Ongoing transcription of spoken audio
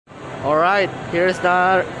Alright, here's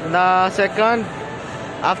the second.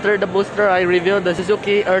 After the booster, I reviewed the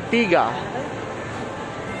Suzuki Ertiga.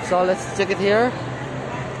 So let's check it here.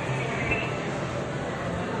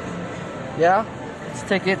 Yeah, let's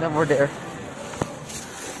take it over there.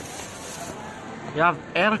 You have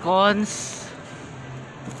air cons.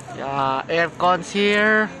 Yeah, air cons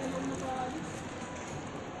here.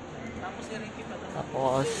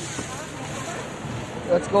 Tapos,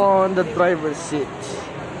 let's go on the driver's seat.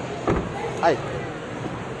 Ay.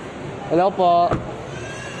 Hello po.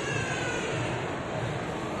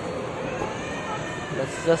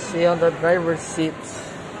 Let's just see on the driver's seat.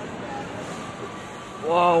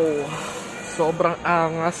 Wow. Sobrang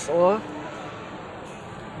angas, oh.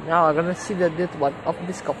 Now I'm gonna see that this one of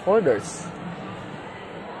these cup holders.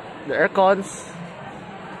 The air cons.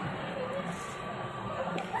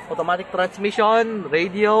 Automatic transmission,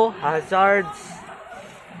 radio, hazards.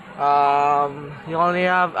 You only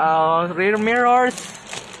have rear mirrors.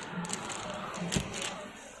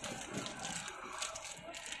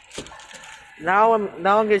 Now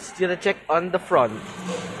I'm just gonna check on the front.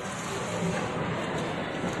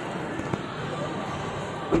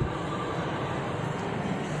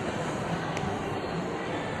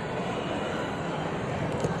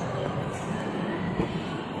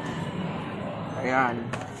 Ayan.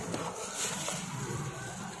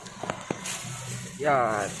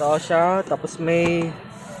 Yeah, ito siya. Tapos may...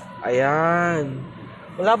 Ayan.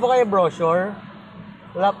 Wala po kayo brochure?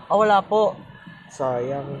 Wala po.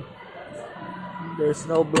 Sayang. There's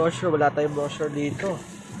no brochure. Wala tayong brochure dito.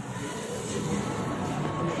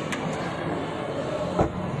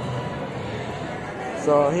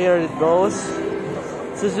 So, here it goes.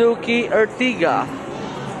 Suzuki Ertiga.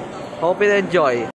 Hope you enjoy.